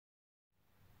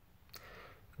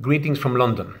Greetings from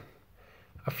London.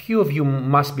 A few of you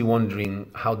must be wondering,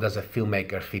 how does a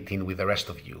filmmaker fit in with the rest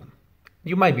of you?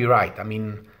 You might be right. I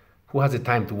mean, who has the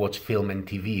time to watch film and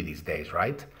TV these days,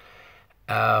 right?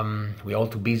 We're all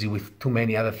too busy with too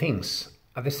many other things.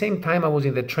 At the same time, I was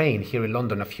in the train here in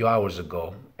London a few hours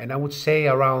ago, and I would say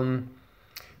around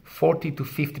 40 to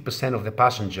 50% of the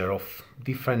passengers of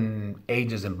different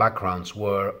ages and backgrounds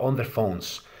were on their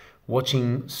phones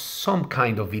watching some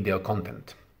kind of video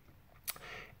content.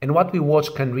 And what we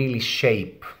watch can really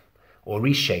shape or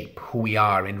reshape who we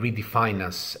are and redefine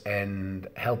us and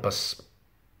help us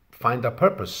find our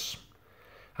purpose.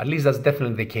 At least that's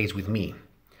definitely the case with me.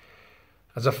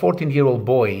 As a 14-year-old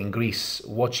boy in Greece,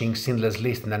 watching Schindler's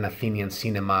List in an Athenian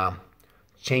cinema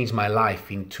changed my life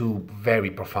in two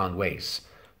very profound ways.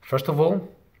 First of all,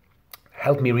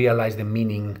 helped me realize the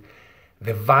meaning,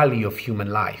 the value of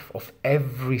human life, of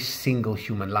every single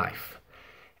human life.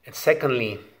 And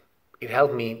secondly, it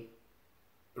helped me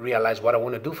realize what I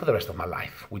want to do for the rest of my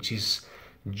life, which is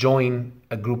join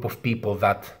a group of people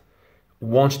that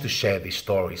wants to share these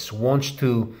stories, wants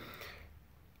to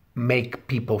make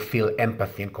people feel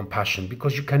empathy and compassion,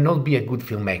 because you cannot be a good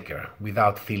filmmaker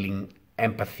without feeling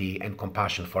empathy and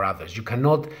compassion for others. You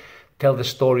cannot tell the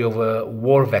story of a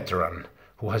war veteran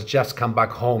who has just come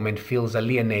back home and feels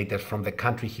alienated from the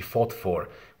country he fought for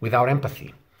without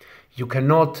empathy. You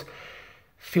cannot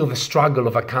feel the struggle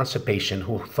of a cancer patient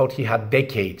who thought he had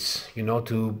decades,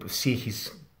 to see his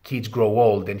kids grow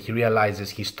old, and he realizes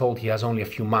he's told he has only a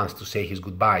few months to say his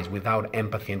goodbyes, without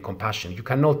empathy and compassion. You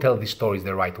cannot tell these stories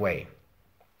the right way.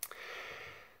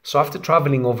 So after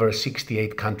traveling over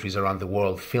 68 countries around the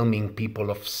world, filming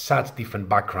people of such different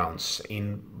backgrounds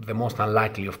in the most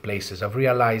unlikely of places, I've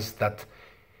realized that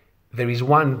there is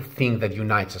one thing that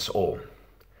unites us all.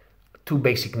 Two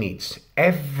basic needs.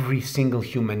 Every single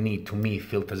human need, to me,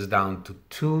 filters down to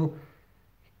two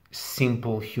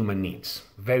simple human needs,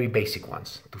 very basic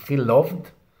ones: to feel loved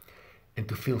and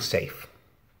to feel safe.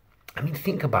 I mean,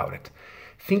 think about it.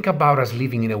 Think about us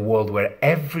living in a world where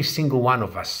every single one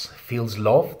of us feels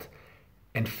loved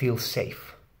and feels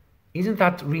safe. Isn't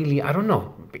that really, I don't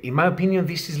know, in my opinion,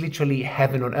 this is literally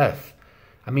heaven on earth.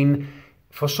 I mean,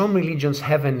 for some religions,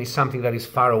 heaven is something that is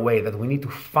far away, that we need to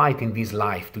fight in this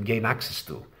life to gain access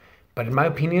to. But in my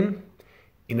opinion,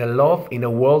 in a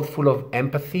world full of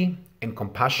empathy and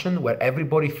compassion, where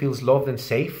everybody feels loved and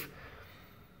safe,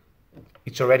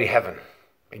 it's already heaven.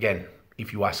 Again,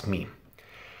 if you ask me.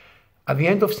 At the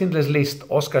end of Schindler's List,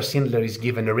 Oskar Schindler is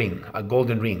given a ring, a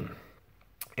golden ring.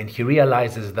 And he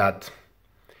realizes that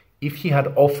if he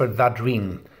had offered that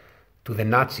ring to the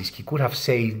Nazis, he could have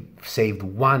saved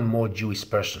one more Jewish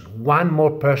person. One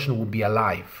more person would be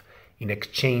alive in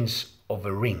exchange of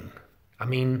a ring. I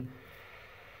mean,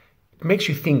 it makes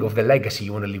you think of the legacy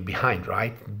you want to leave behind,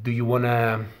 right? Do you want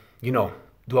to,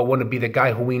 do I want to be the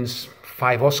guy who wins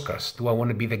 5 Oscars? Do I want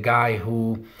to be the guy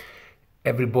who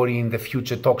everybody in the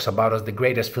future talks about as the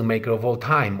greatest filmmaker of all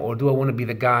time? Or do I want to be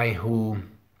the guy who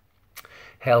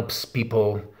helps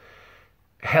people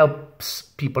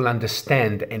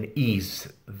understand and ease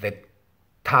the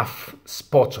tough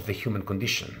spots of the human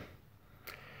condition?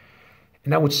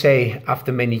 And I would say,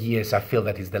 after many years, I feel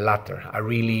that it's the latter. I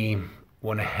really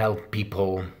want to help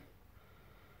people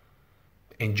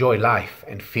enjoy life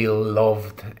and feel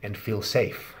loved and feel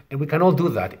safe. And we can all do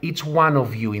that. Each one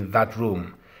of you in that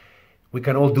room, we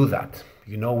can all do that.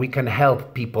 We can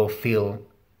help people feel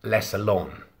less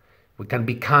alone. We can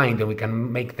be kind, and we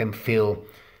can make them feel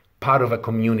part of a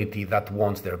community that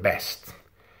wants their best.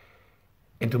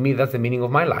 And to me, that's the meaning of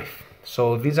my life.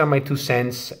 So these are my 2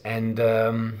 cents, and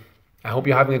I hope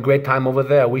you're having a great time over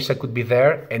there. I wish I could be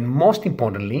there. And most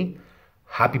importantly,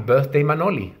 happy birthday,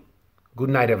 Manoli. Good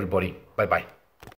night, everybody. Bye-bye.